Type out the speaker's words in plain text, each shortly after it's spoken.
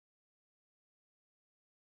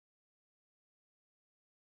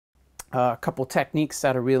A couple techniques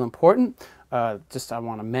that are real important, just I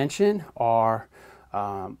want to mention are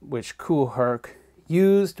which Kool Herc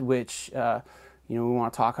used, which we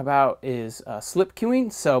want to talk about is slip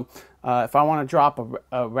cueing. So if I want to drop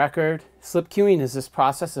a record, slip cueing is this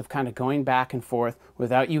process of kind of going back and forth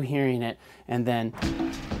without you hearing it and then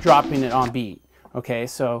dropping it on beat. Okay,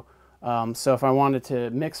 so if I wanted to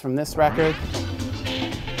mix from this record,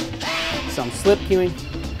 some slip cueing,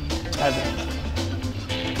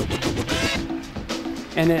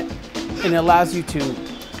 and it allows you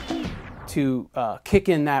to kick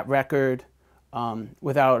in that record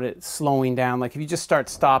without it slowing down. Like if you just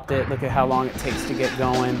stopped it, look at how long it takes to get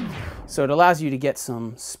going. So it allows you to get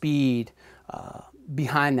some speed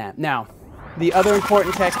behind that. Now, the other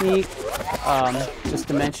important technique, just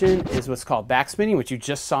to mention, is what's called backspinning, which you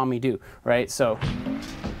just saw me do, right? So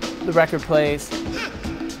the record plays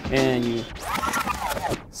and you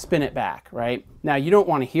spin it back, right? Now you don't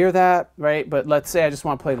want to hear that, right? But let's say I just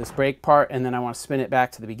want to play this break part and then I want to spin it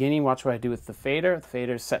back to the beginning. Watch what I do with the fader. The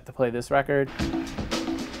fader is set to play this record.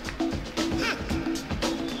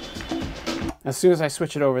 As soon as I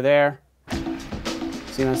switch it over there,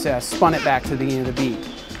 so let's say I spun it back to the beginning of the beat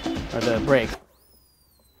or the break.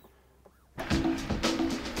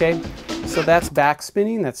 Okay, so that's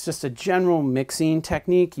backspinning. That's just a general mixing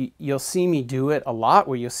technique. You'll see me do it a lot,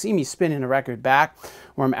 where you'll see me spinning a record back,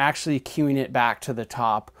 where I'm actually cueing it back to the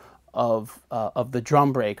top of the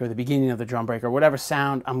drum break or the beginning of the drum break or whatever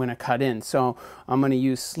sound I'm going to cut in. So I'm going to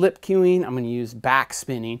use slip cueing, I'm going to use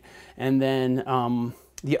backspinning, and then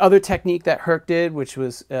the other technique that Herc did, which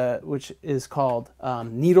is called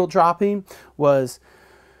needle dropping, was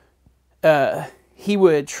he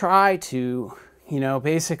would try to,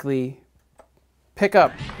 basically pick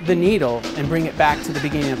up the needle and bring it back to the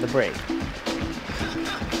beginning of the break.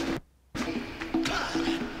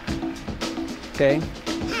 Okay,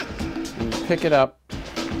 and you pick it up,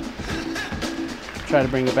 try to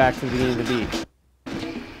bring it back to the beginning of the beat.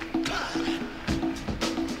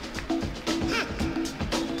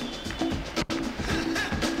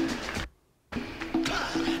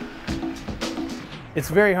 It's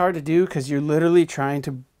very hard to do because you're literally trying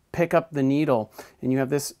to pick up the needle and you have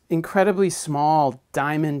this incredibly small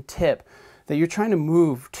diamond tip that you're trying to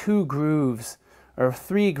move 2 grooves or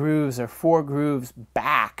 3 grooves or 4 grooves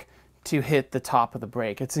back to hit the top of the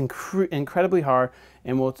break. It's incredibly hard,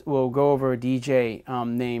 and we'll go over a DJ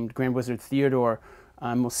named Grand Wizard Theodore.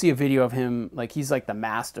 We'll see a video of him, like he's like the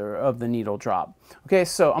master of the needle drop. Okay,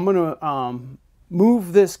 so I'm gonna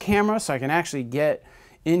move this camera so I can actually get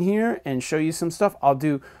in here and show you some stuff. I'll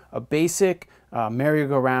do a basic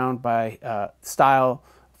merry-go-round by style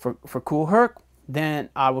for Kool Herc. Then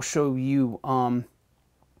I will show you,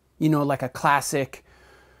 like a classic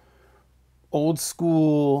old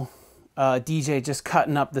school DJ just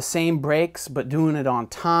cutting up the same breaks but doing it on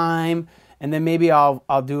time. And then maybe I'll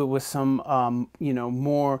do it with some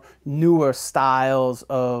more newer styles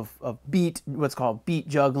of beat, what's called beat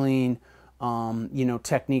juggling,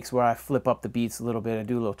 techniques where I flip up the beats a little bit. I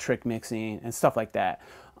do a little trick mixing and stuff like that.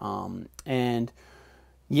 And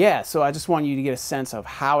yeah, so I just want you to get a sense of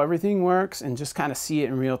how everything works and just kind of see it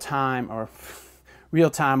in real time, or real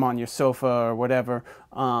time on your sofa or whatever,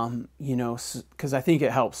 because I think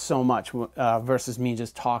it helps so much versus me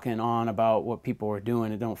just talking on about what people are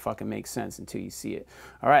doing. It don't fucking make sense until you see it.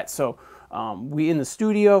 All right, so we in the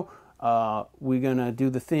studio, we're gonna do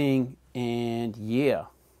the thing, and yeah.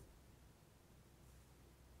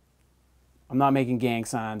 I'm not making gang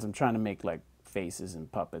signs. I'm trying to make like faces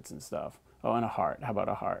and puppets and stuff. Oh, and a heart. How about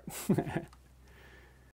a heart?